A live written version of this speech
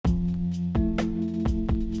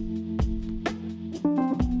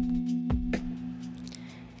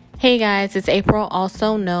Hey guys, it's April,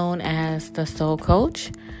 also known as the Soul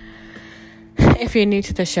Coach. If you're new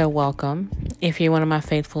to the show, welcome. If you're one of my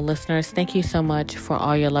faithful listeners, thank you so much for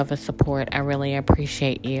all your love and support. I really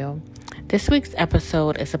appreciate you. This week's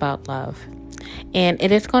episode is about love, and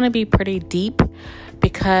it is going to be pretty deep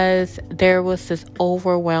because there was this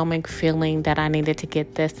overwhelming feeling that I needed to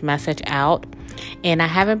get this message out. And I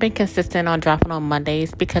haven't been consistent on dropping on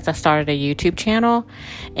Mondays because I started a YouTube channel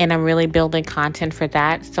and I'm really building content for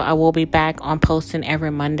that. So I will be back on posting every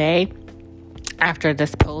Monday after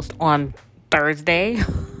this post on Thursday.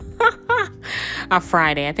 On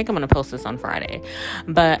Friday. I think I'm going to post this on Friday.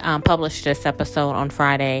 But publish this episode on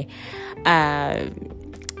Friday.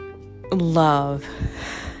 Love.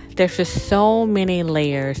 There's just so many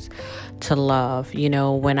layers to love. You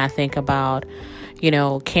know, when I think about,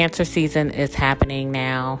 cancer season is happening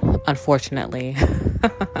now, unfortunately.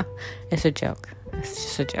 It's a joke. It's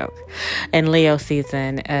just a joke. And Leo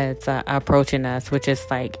season is approaching us, which is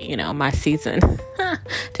like, my season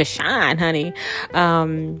to shine, honey.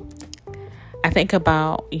 I think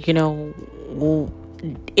about,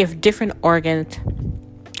 if different organs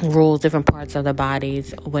rules different parts of the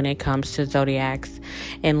bodies when it comes to zodiacs,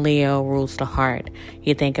 and Leo rules the heart.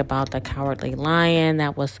 You think about the cowardly lion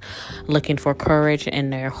that was looking for courage in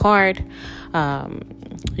their heart.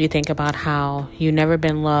 You think about how you've never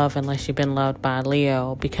been loved unless you've been loved by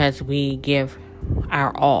Leo, because we give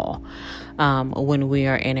our all when we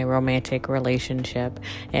are in a romantic relationship,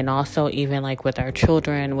 and also even like with our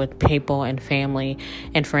children, with people and family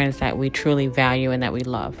and friends that we truly value and that we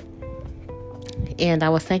love. And I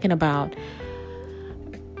was thinking about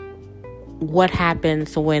what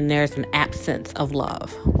happens when there's an absence of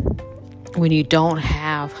love. When you don't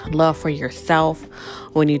have love for yourself,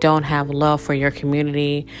 when you don't have love for your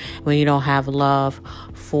community, when you don't have love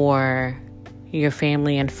for your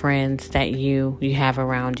family and friends that you have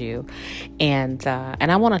around you. And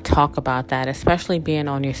I want to talk about that, especially being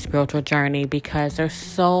on your spiritual journey, because there's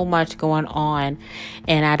so much going on,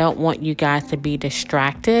 and I don't want you guys to be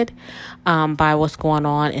distracted by what's going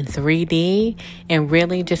on in 3D, and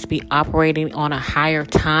really just be operating on a higher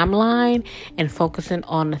timeline and focusing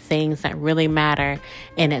on the things that really matter.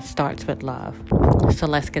 And it starts with love. So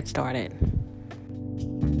let's get started.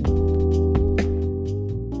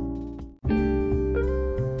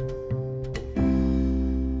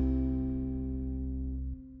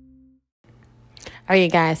 All right, you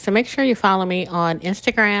guys. So make sure you follow me on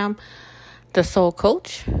Instagram, the Soul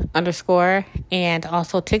Coach _, and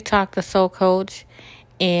also TikTok, the Soul Coach,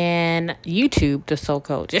 and YouTube, the Soul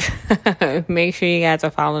Coach. Make sure you guys are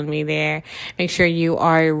following me there. Make sure you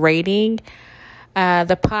are rating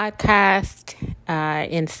the podcast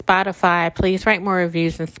in Spotify. Please write more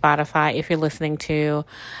reviews in Spotify if you're listening to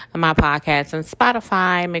my podcast on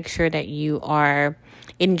Spotify. Make sure that you are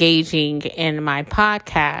engaging in my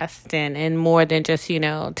podcast and more than just,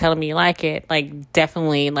 telling me you like it. Like,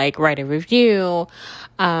 definitely write a review,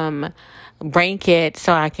 rank it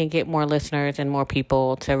so I can get more listeners and more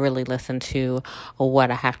people to really listen to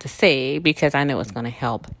what I have to say, because I know it's going to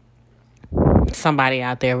help. Somebody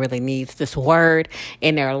out there really needs this word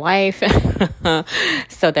in their life.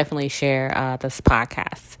 So definitely share this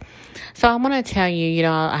podcast. So I want to tell you,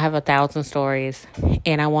 I have 1,000 stories,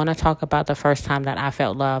 and I want to talk about the first time that I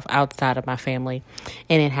felt love outside of my family.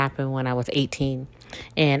 And it happened when I was 18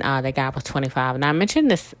 and the guy was 25. And I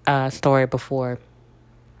mentioned this story before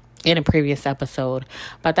in a previous episode,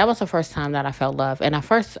 but that was the first time that I felt love. And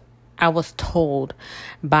I was told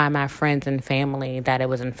by my friends and family that it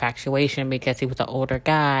was infatuation because he was an older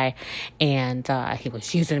guy and he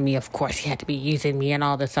was using me. Of course, he had to be using me and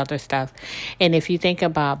all this other stuff. And if you think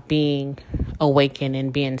about being awakened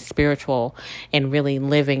and being spiritual and really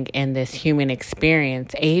living in this human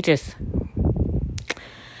experience, age is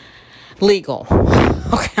legal.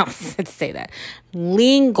 Okay, let's say that.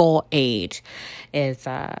 Legal age is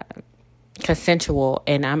consensual,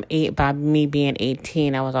 and by me being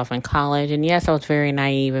 18, I was off in college, and yes, I was very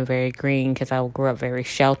naive and very green because I grew up very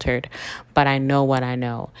sheltered, but I know what I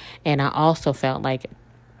know. And I also felt like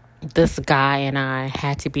this guy and I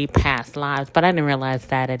had to be past lives, but I didn't realize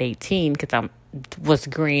that at 18 because I was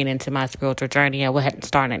green into my spiritual journey. I hadn't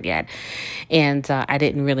started yet, and I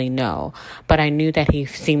didn't really know, but I knew that he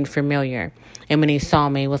seemed familiar, and when he saw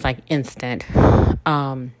me, it was like instant.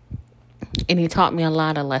 And he taught me a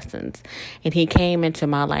lot of lessons. And he came into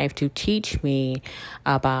my life to teach me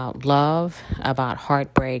about love, about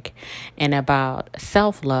heartbreak, and about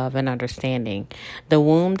self-love and understanding. The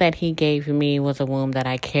womb that he gave me was a womb that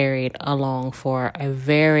I carried along for a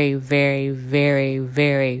very, very, very,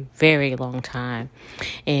 very, very long time.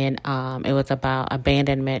 And it was about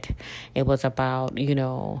abandonment. It was about,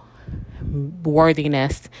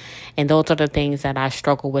 worthiness. And those are the things that I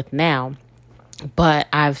struggle with now. But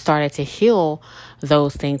I've started to heal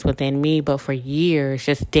those things within me. But for years,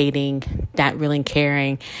 just dating, not really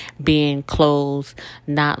caring, being closed,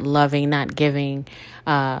 not loving, not giving,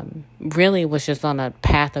 really was just on a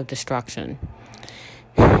path of destruction.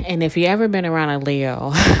 And if you ever been around a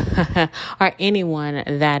Leo or anyone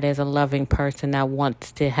that is a loving person that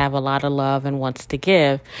wants to have a lot of love and wants to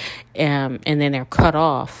give, and then they're cut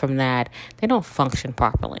off from that, they don't function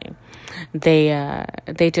properly.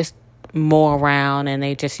 They just mow around and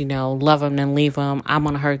they just, love them and leave them. I'm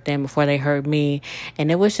going to hurt them before they hurt me.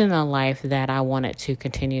 And it wasn't a life that I wanted to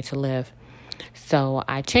continue to live. So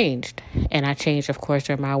I changed. And I changed, of course,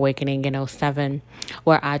 during my awakening in 2007,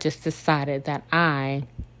 where I just decided that I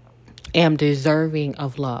am deserving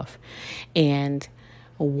of love. And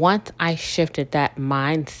once I shifted that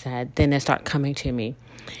mindset, then it started coming to me.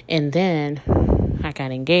 And then I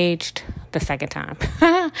got engaged the second time.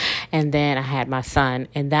 And then I had my son.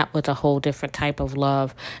 And that was a whole different type of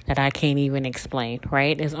love that I can't even explain,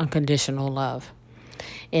 right? It's unconditional love.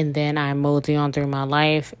 And then I mosey on through my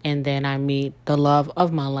life. And then I meet the love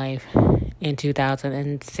of my life in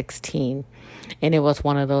 2016. And it was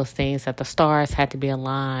one of those things that the stars had to be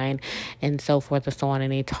aligned and so forth and so on.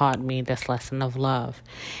 And he taught me this lesson of love.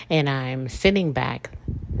 And I'm sitting back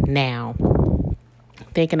now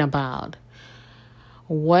thinking about,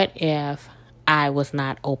 what if I was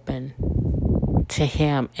not open to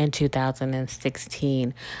him in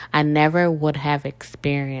 2016? I never would have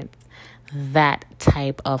experienced that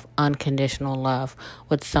type of unconditional love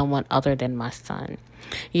with someone other than my son.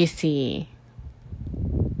 You see,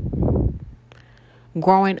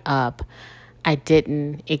 growing up, I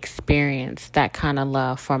didn't experience that kind of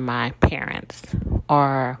love from my parents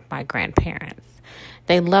or my grandparents.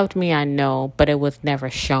 They loved me, I know, but it was never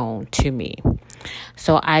shown to me.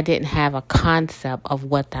 So I didn't have a concept of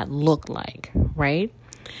what that looked like, right?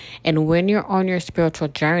 And when you're on your spiritual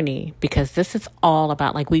journey, because this is all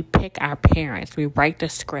about, like, we pick our parents, we write the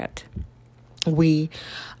script, we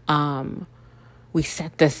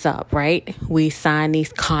set this up, right? We sign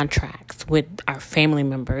these contracts with our family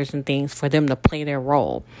members and things for them to play their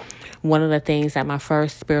role. One of the things that my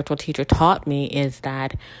first spiritual teacher taught me is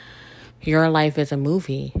that your life is a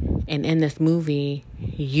movie. And in this movie,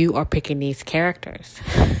 you are picking these characters.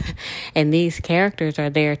 And these characters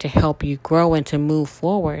are there to help you grow and to move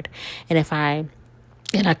forward. And I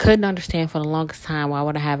couldn't understand for the longest time, why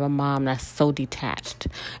would I have a mom that's so detached?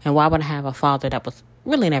 And why would I have a father that was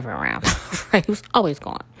really never around? Right? He was always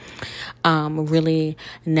gone. Really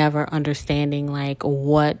never understanding like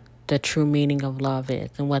what the true meaning of love is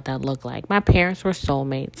and what that looked like. My parents were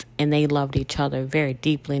soulmates and they loved each other very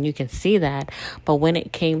deeply, and you can see that. But when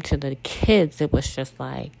it came to the kids, it was just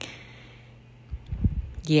like,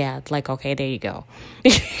 yeah, like, okay, there you go.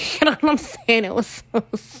 You know what I'm saying? It was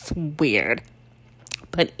so weird.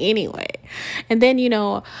 But anyway, and then,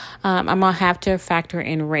 I'm going to have to factor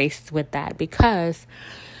in race with that, because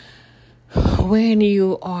when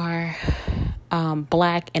you are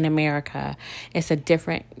Black in America, it's a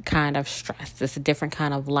different kind of stress. It's a different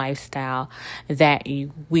kind of lifestyle that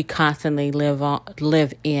we constantly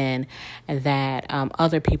live in that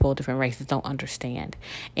other people, different races, don't understand.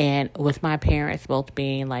 And with my parents both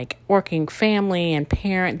being like working family and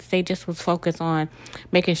parents, they just was focused on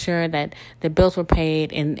making sure that the bills were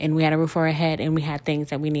paid and we had a roof over our head and we had things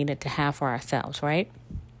that we needed to have for ourselves, right?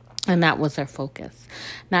 And that was their focus.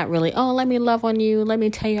 Not really, oh, let me love on you. Let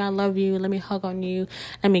me tell you I love you. Let me hug on you.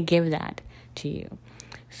 Let me give that to you.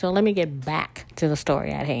 So let me get back to the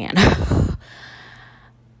story at hand.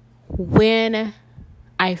 When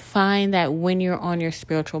I find that when you're on your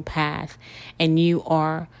spiritual path and you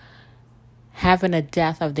are having a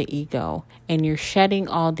death of the ego and you're shedding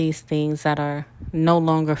all these things that are no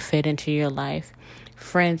longer fit into your life,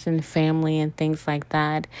 friends and family and things like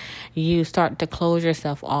that, you start to close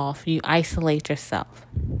yourself off. You isolate yourself.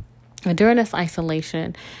 And during this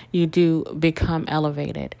isolation, you do become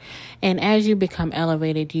elevated. And as you become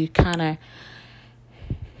elevated, you kind of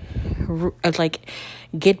like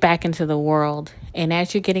get back into the world. And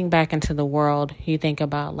as you're getting back into the world, you think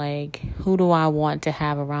about like, who do I want to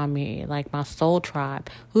have around me? Like my soul tribe.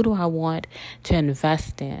 Who do I want to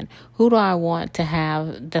invest in? Who do I want to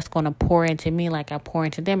have that's going to pour into me like I pour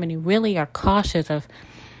into them? And you really are cautious of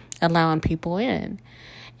allowing people in.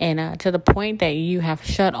 And to the point that you have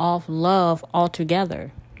shut off love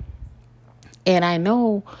altogether. And I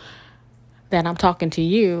know that I'm talking to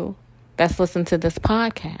you that's listening to this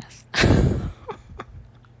podcast.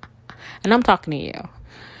 And I'm talking to you.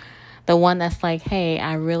 The one that's like, hey,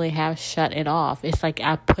 I really have shut it off. It's like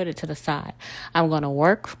I put it to the side. I'm going to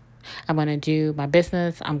work I'm going to do my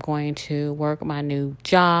business. I'm going to work my new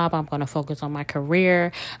job. I'm going to focus on my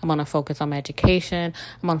career. I'm going to focus on my education.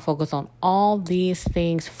 I'm going to focus on all these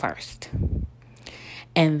things first.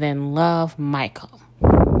 And then love might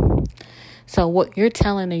come. So what you're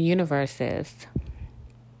telling the universe is,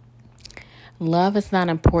 love is not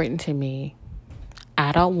important to me.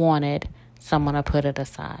 I don't want it, so I'm going to put it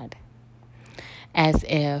aside. As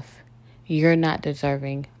if you're not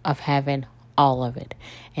deserving of having all of it.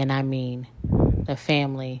 And I mean the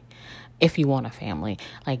family, if you want a family,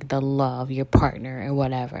 like the love, your partner or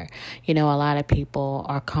whatever. A lot of people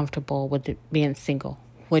are comfortable with it being single,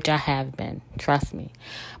 which I have been, trust me.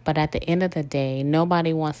 But at the end of the day,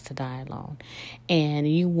 nobody wants to die alone.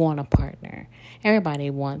 And you want a partner. Everybody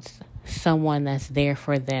wants someone that's there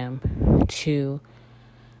for them to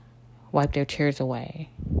wipe their tears away,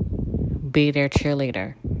 be their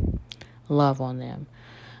cheerleader, love on them.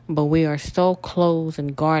 But we are so closed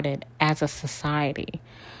and guarded as a society.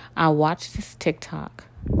 I watched this TikTok,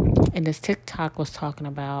 and this TikTok was talking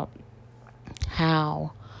about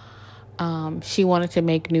how she wanted to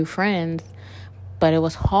make new friends, but it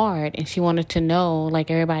was hard, and she wanted to know,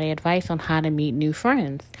 like everybody, advice on how to meet new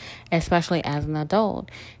friends, especially as an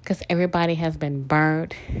adult, because everybody has been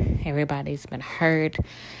burnt, everybody's been hurt,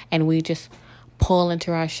 and we just pull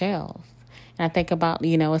into our shells. And I think about,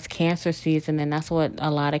 it's cancer season, and that's what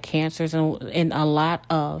a lot of cancers and a lot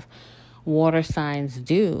of water signs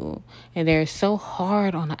do. And they're so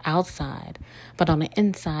hard on the outside, but on the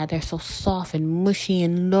inside, they're so soft and mushy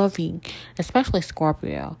and loving, especially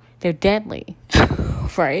Scorpio. They're deadly,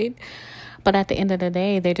 right? But at the end of the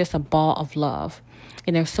day, they're just a ball of love.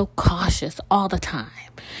 And they're so cautious all the time.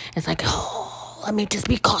 It's like, let me just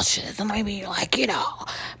be cautious. And let me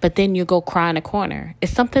But then you go cry in a corner.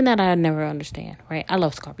 It's something that I never understand, right? I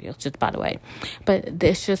love Scorpios, just by the way. But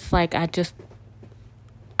it's just like,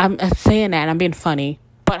 I'm saying that, and I'm being funny,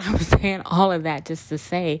 but I'm saying all of that just to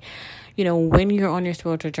say, when you're on your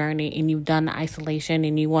spiritual journey and you've done the isolation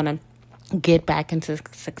and you want to get back into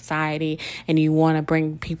society and you want to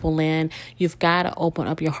bring people in, you've got to open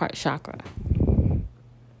up your heart chakra.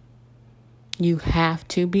 You have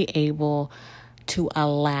to be able to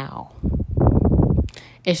allow.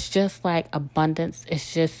 It's just like abundance.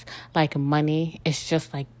 It's just like money. It's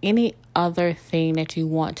just like any other thing that you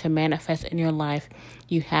want to manifest in your life.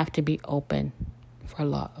 You have to be open for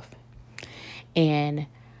love. And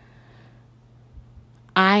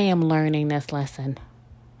I am learning this lesson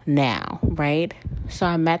now, right? So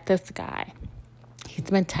I met this guy. He's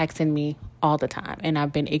been texting me all the time, and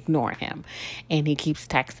I've been ignoring him. And he keeps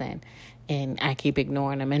texting, and I keep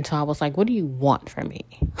ignoring him. And so I was like, what do you want from me?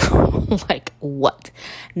 Like, what?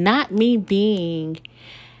 Not me being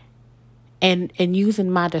and using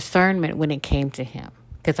my discernment when it came to him.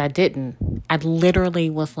 Because I didn't. I literally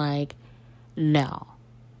was like, no.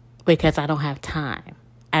 Because I don't have time.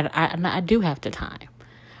 I do have the time.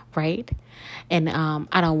 Right? And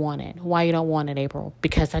I don't want it. Why you don't want it, April?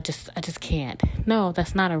 Because I just can't. No,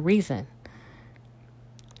 that's not a reason.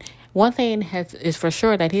 One thing is for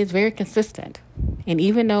sure that he is very consistent. And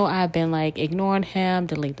even though I've been like ignoring him,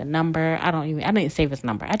 delete the number, I didn't save his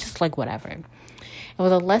number. I just like whatever. It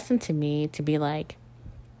was a lesson to me to be like,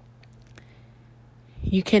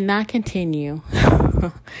 you cannot continue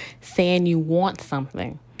saying you want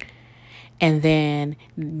something and then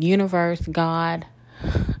universe, God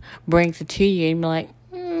brings it to you and you're like,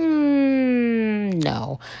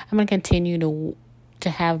 no, I'm going to continue to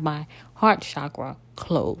have my heart chakra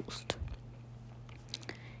closed.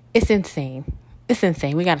 It's insane. It's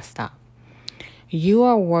insane. We got to stop. You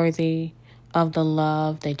are worthy of the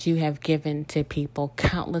love that you have given to people,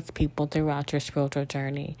 countless people throughout your spiritual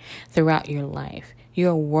journey, throughout your life.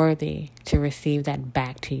 You're worthy to receive that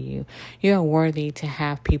back to you. You're worthy to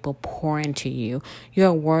have people pour into you.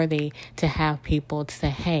 You're worthy to have people say,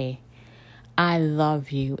 hey, I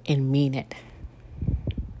love you and mean it.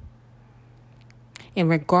 And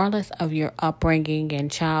regardless of your upbringing and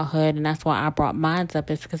childhood, and that's why I brought mine up,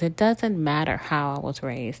 is because it doesn't matter how I was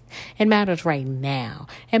raised. It matters right now.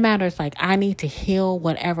 It matters like I need to heal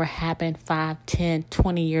whatever happened 5, 10,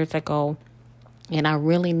 20 years ago. And I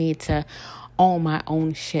really need to own my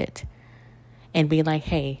own shit and be like,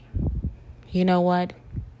 hey, you know what?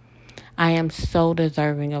 I am so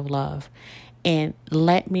deserving of love. And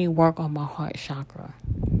let me work on my heart chakra.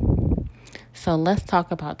 So let's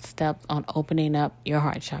talk about steps on opening up your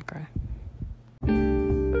heart chakra.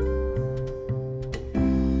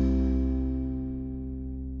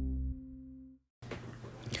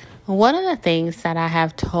 One of the things that I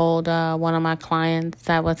have told one of my clients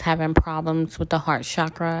that was having problems with the heart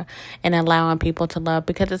chakra and allowing people to love,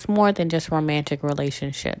 because it's more than just romantic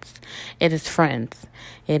relationships. It is friends.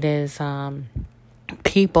 It is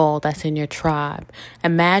people that's in your tribe.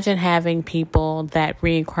 Imagine having people that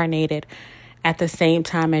reincarnated at the same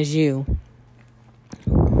time as you,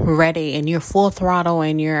 ready, and you're full throttle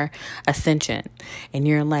in your ascension, and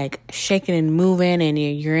you're like shaking and moving, and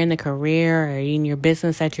you're in the career or in your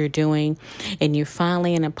business that you're doing, and you're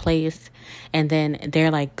finally in a place, and then they're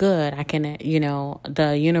like, good, I can,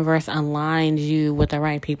 the universe aligns you with the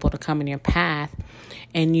right people to come in your path,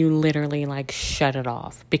 and you literally like shut it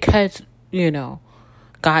off because,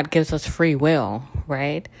 God gives us free will,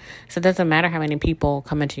 right? So it doesn't matter how many people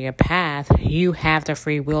come into your path, you have the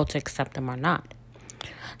free will to accept them or not.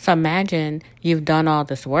 So imagine you've done all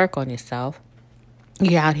this work on yourself.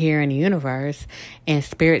 You're out here in the universe and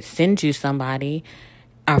spirit sends you somebody,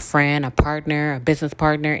 a friend, a partner, a business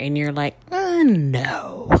partner, and you're like,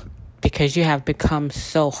 no. Because you have become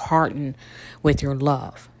so hardened with your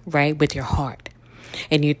love, right? With your heart.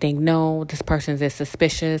 And you think, no, this person is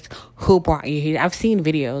suspicious. Who brought you here? I've seen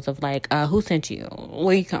videos of like, who sent you?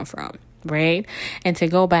 Where you come from? Right? And to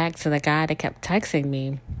go back to the guy that kept texting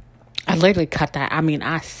me, I literally cut that.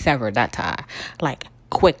 I severed that tie, like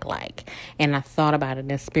quick, and I thought about it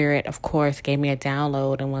in spirit, of course, gave me a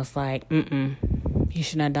download and was like, you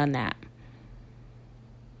shouldn't have done that.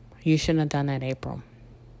 You shouldn't have done that, April.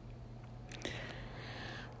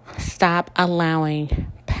 Stop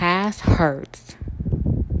allowing past hurts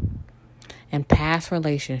and past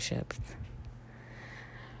relationships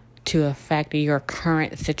to affect your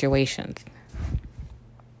current situations.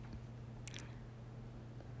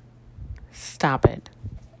 Stop it.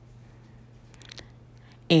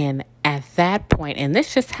 And at that point, and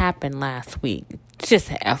this just happened last week,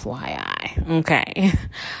 just an FYI, okay?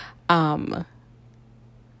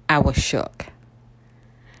 I was shook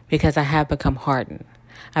because I have become hardened.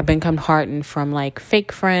 I've become hardened from like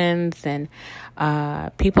fake friends and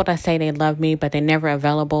people that say they love me, but they're never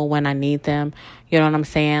available when I need them. You know what I'm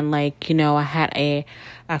saying? Like, I had a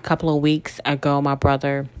couple of weeks ago, my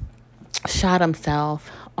brother shot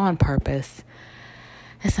himself on purpose.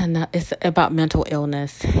 It's about mental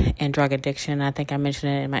illness and drug addiction. I think I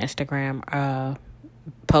mentioned it in my Instagram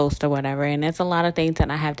post or whatever. And it's a lot of things that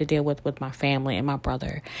I have to deal with my family and my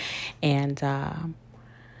brother. And I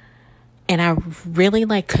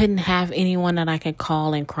really couldn't have anyone that I could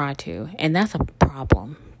call and cry to. And that's a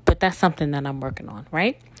problem. But that's something that I'm working on,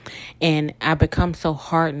 right? And I become so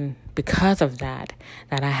hardened because of that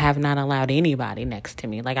I have not allowed anybody next to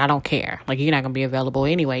me. Like, I don't care. Like, you're not going to be available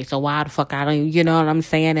anyway. So why the fuck I don't, you know what I'm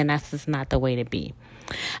saying? And that's just not the way to be.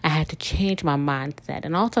 I had to change my mindset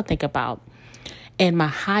and also think about, in my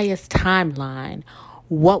highest timeline,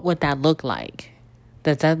 what would that look like?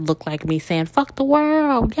 Does that look like me saying, fuck the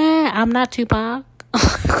world? Yeah, I'm not Tupac.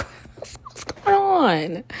 What's going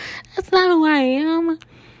on? That's not who I am.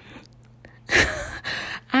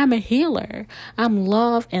 I'm a healer. I'm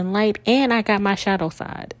love and light, and I got my shadow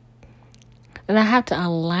side. And I have to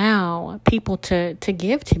allow people to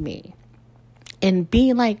give to me and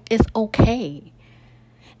be like, it's okay.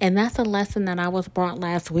 And that's a lesson that I was brought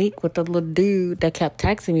last week with the little dude that kept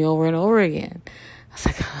texting me over and over again. I was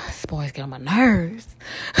like, this boy's getting on my nerves.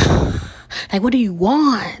 Like, what do you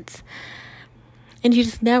want? And you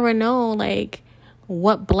just never know,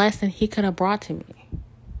 what blessing he could have brought to me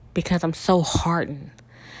because I'm so hardened.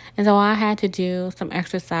 And so I had to do some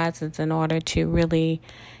exercises in order to really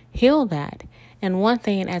heal that. And one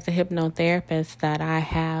thing as a hypnotherapist that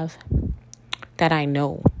I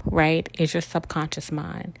know, right, is your subconscious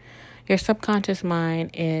mind. Your subconscious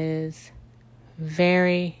mind is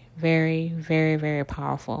very, very, very, very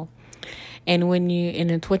powerful. And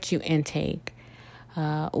it's what you intake,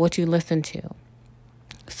 what you listen to.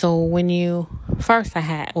 So when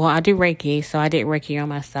I do Reiki, so I did Reiki on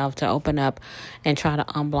myself to open up and try to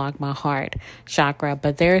unblock my heart chakra.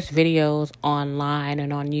 But there's videos online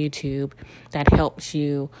and on YouTube that helps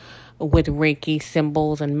you with Reiki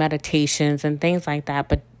symbols and meditations and things like that.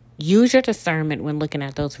 But use your discernment when looking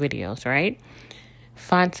at those videos, right?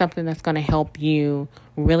 Find something that's going to help you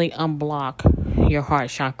really unblock your heart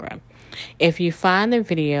chakra. If you find the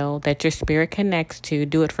video that your spirit connects to,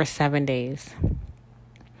 do it for 7 days.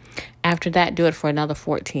 After that, do it for another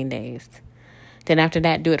 14 days. Then after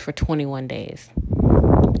that, do it for 21 days.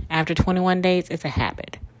 After 21 days, it's a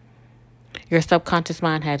habit. Your subconscious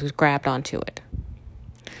mind has grabbed onto it.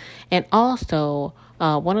 And also,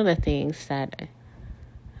 one of the things that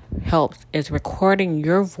helps is recording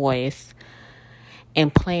your voice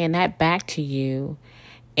and playing that back to you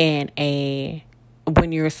in a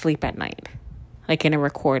when you're asleep at night, like in a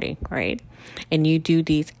recording, right? And you do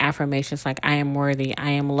these affirmations like, I am worthy, I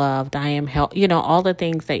am loved, I am helped, all the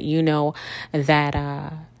things that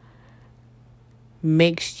that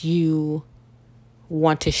makes you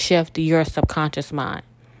want to shift your subconscious mind.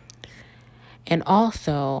 And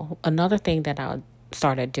also, another thing that I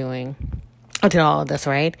started doing, I did all of this,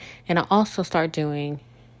 right? And I also started doing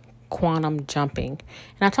quantum jumping.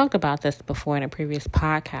 And I talked about this before in a previous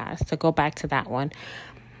podcast, so go back to that one.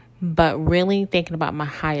 But really thinking about my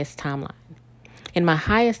highest timeline. In my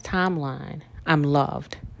highest timeline, I'm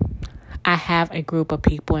loved. I have a group of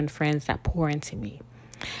people and friends that pour into me.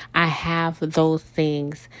 I have those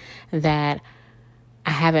things that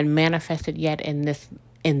I haven't manifested yet in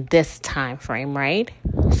this time frame, right?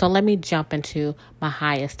 So let me jump into my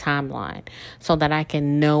highest timeline so that I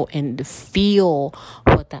can know and feel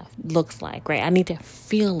what that looks like, right? I need to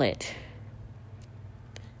feel it.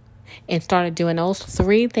 And started doing those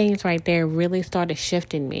 3 things right there, really started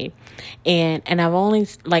shifting me. And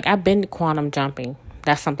I've been quantum jumping.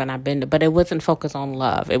 That's something I've been to, but it wasn't focused on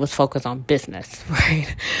love. It was focused on business,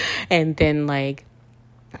 right? And then my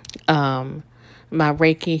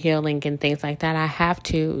Reiki healing and things like that, I have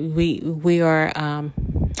to, we are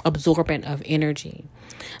absorbent of energy.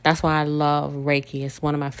 That's why I love Reiki. It's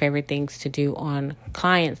one of my favorite things to do on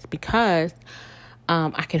clients because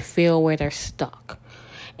I can feel where they're stuck.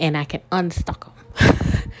 And I can unstuck them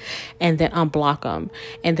and then unblock them.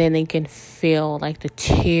 And then they can feel like the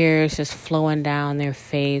tears just flowing down their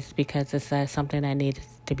face because it's something that needs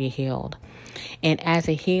to be healed. And as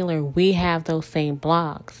a healer, we have those same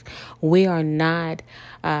blocks. We are not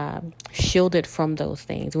shielded from those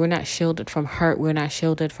things. We're not shielded from hurt. We're not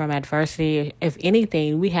shielded from adversity. If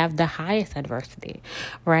anything, we have the highest adversity,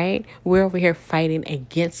 right? We're over here fighting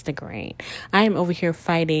against the grain. I am over here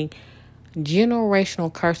fighting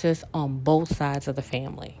generational curses on both sides of the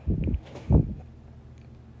family.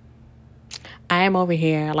 I am over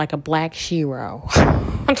here like a black Shiro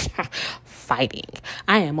fighting.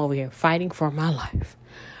 I am over here fighting for my life.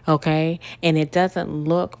 Okay? And it doesn't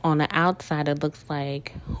look on the outside, it looks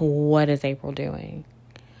like, what is April doing?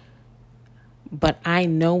 But I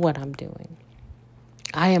know what I'm doing.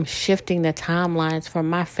 I am shifting the timelines for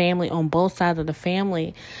my family on both sides of the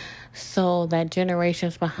family so that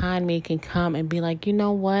generations behind me can come and be like, you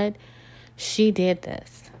know what? She did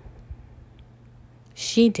this.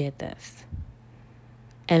 She did this.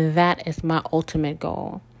 And that is my ultimate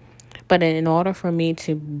goal. But in order for me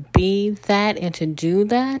to be that and to do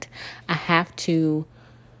that, I have to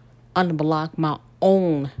unblock my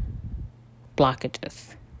own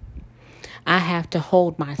blockages. I have to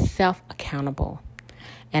hold myself accountable.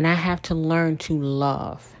 And I have to learn to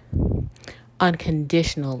love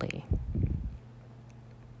unconditionally.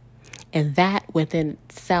 And that within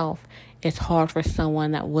itself is hard for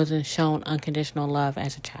someone that wasn't shown unconditional love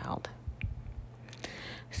as a child.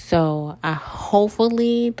 So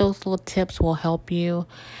hopefully those little tips will help you.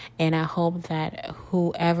 And I hope that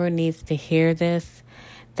whoever needs to hear this,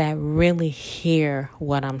 that really hear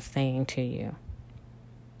what I'm saying to you.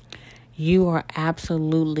 You are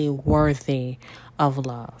absolutely worthy of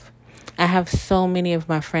love. I have so many of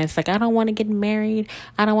my friends like, I don't want to get married.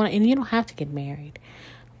 And you don't have to get married.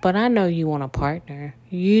 But I know you want a partner.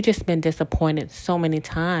 You just been disappointed so many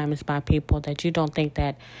times by people that you don't think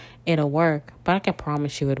that it'll work. But I can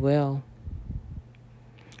promise you it will.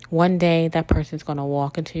 One day that person's going to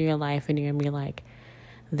walk into your life and you're going to be like,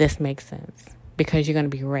 this makes sense. Because you're going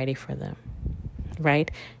to be ready for them.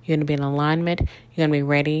 Right? You're going to be in alignment. You're going to be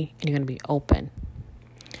ready and you're going to be open.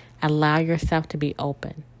 Allow yourself to be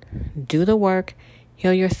open. Do the work,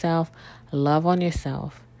 heal yourself, love on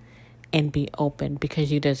yourself, and be open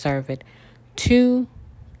because you deserve it. 2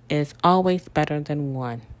 is always better than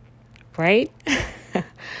 1, right? All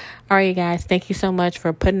right, you guys, thank you so much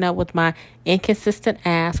for putting up with my inconsistent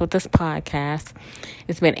ass with this podcast.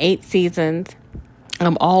 It's been 8 seasons.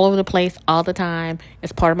 I'm all over the place all the time.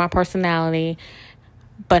 It's part of my personality.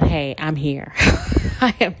 But hey, I'm here.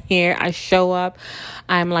 I am here. I show up.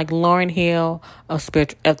 I'm like Lauryn Hill of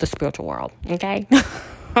the spiritual world. Okay?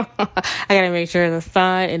 I gotta make sure the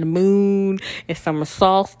sun and the moon and summer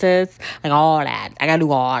solstice, like all that. I gotta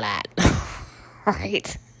do all that.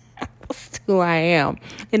 Right? That's who I am.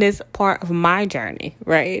 And it's part of my journey,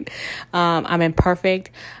 right? I'm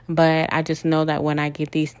imperfect, but I just know that when I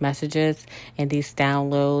get these messages and these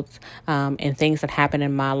downloads and things that happen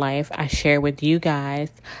in my life, I share with you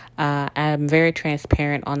guys. I'm very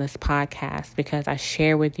transparent on this podcast because I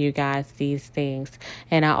share with you guys these things.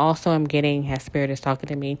 And I also am getting, as Spirit is talking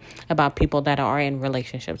to me, about people that are in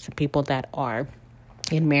relationships, people that are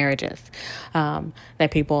in marriages,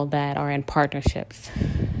 that people that are in partnerships.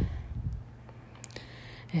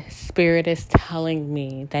 Spirit is telling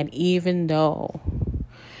me that even though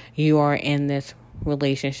you are in this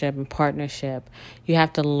relationship and partnership, you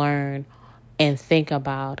have to learn and think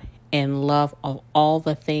about and love of all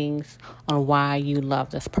the things on why you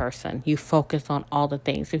love this person. You focus on all the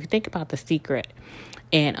things. If you think about The Secret,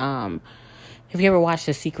 and if you ever watched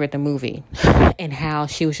The Secret, the movie, and how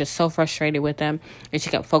she was just so frustrated with him, and she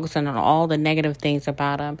kept focusing on all the negative things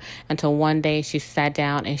about him until one day she sat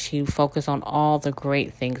down and she focused on all the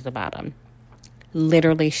great things about him.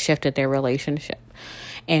 Literally shifted their relationship.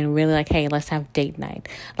 And really like, hey, let's have date night.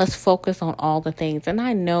 Let's focus on all the things. And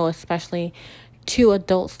I know, especially two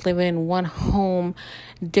adults living in one home,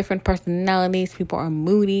 different personalities, people are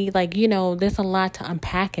moody. Like, there's a lot to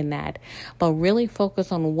unpack in that. But really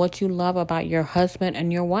focus on what you love about your husband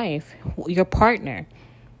and your wife, your partner.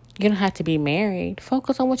 You don't have to be married.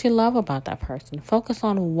 Focus on what you love about that person. Focus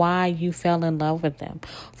on why you fell in love with them.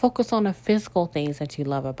 Focus on the physical things that you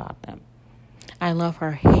love about them. I love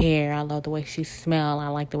her hair. I love the way she smells. I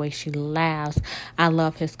like the way she laughs. I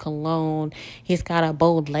love his cologne. He's got a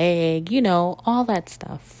bold leg, all that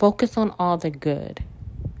stuff. Focus on all the good.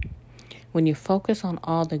 When you focus on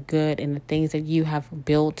all the good and the things that you have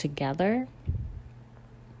built together,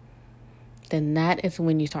 then that is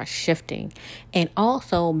when you start shifting. And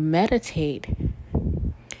also meditate.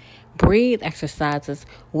 Breathe exercises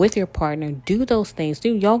with your partner. Do those things.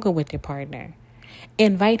 Do yoga with your partner.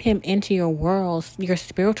 Invite him into your world, your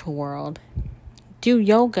spiritual world. Do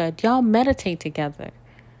yoga. Y'all meditate together.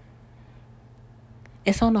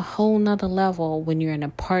 It's on a whole nother level when you're in a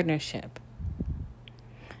partnership.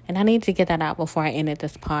 And I need to get that out before I ended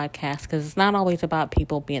this podcast, because it's not always about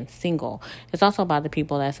people being single. It's also about the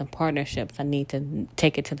people that's in partnerships that need to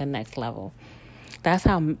take it to the next level. That's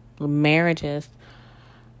how marriages,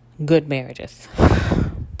 good marriages,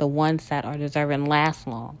 the ones that are deserving, last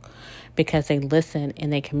long, because they listen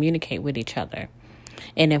and they communicate with each other.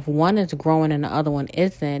 And if one is growing and the other one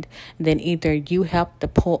isn't, then either you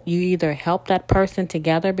either help that person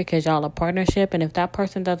together because y'all a partnership, and if that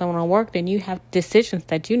person doesn't want to work, then you have decisions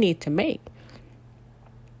that you need to make.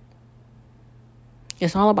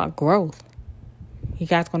 It's all about growth. You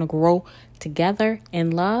guys going to grow together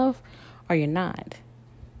in love, or you're not?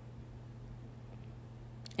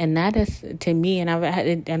 And that is, to me, and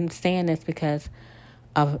I'm saying this because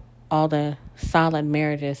of all the solid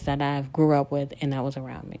marriages that I've grew up with and that was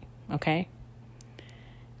around me. Okay?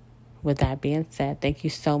 With that being said, thank you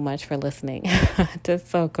so much for listening to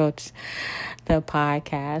Soul Coach, the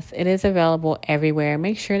podcast. It is available everywhere.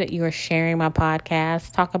 Make sure that you are sharing my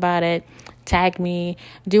podcast. Talk about it. Tag me.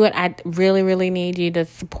 Do it. I really, really need you to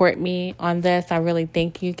support me on this. I really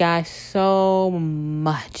thank you guys so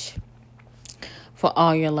much for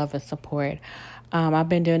all your love and support. I've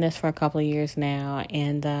been doing this for a couple of years now,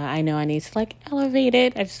 and I know I need to elevate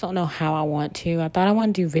it. I just don't know how I want to. I thought I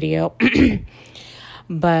want to do video,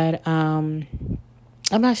 but I'm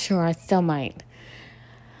not sure. I still might.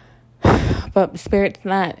 But Spirit's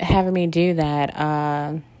not having me do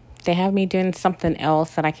that. They have me doing something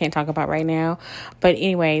else that I can't talk about right now. But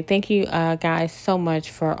anyway, thank you guys so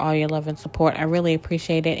much for all your love and support. I really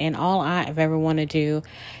appreciate it. And all I've ever want to do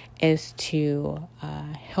is to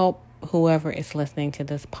help whoever is listening to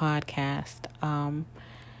this podcast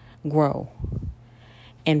grow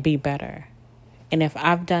and be better. And if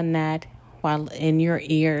I've done that while in your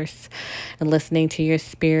ears and listening to your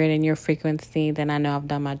spirit and your frequency, then I know I've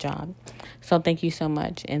done my job. So thank you so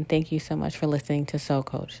much. And thank you so much for listening to Soul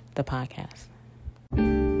Coach, the podcast.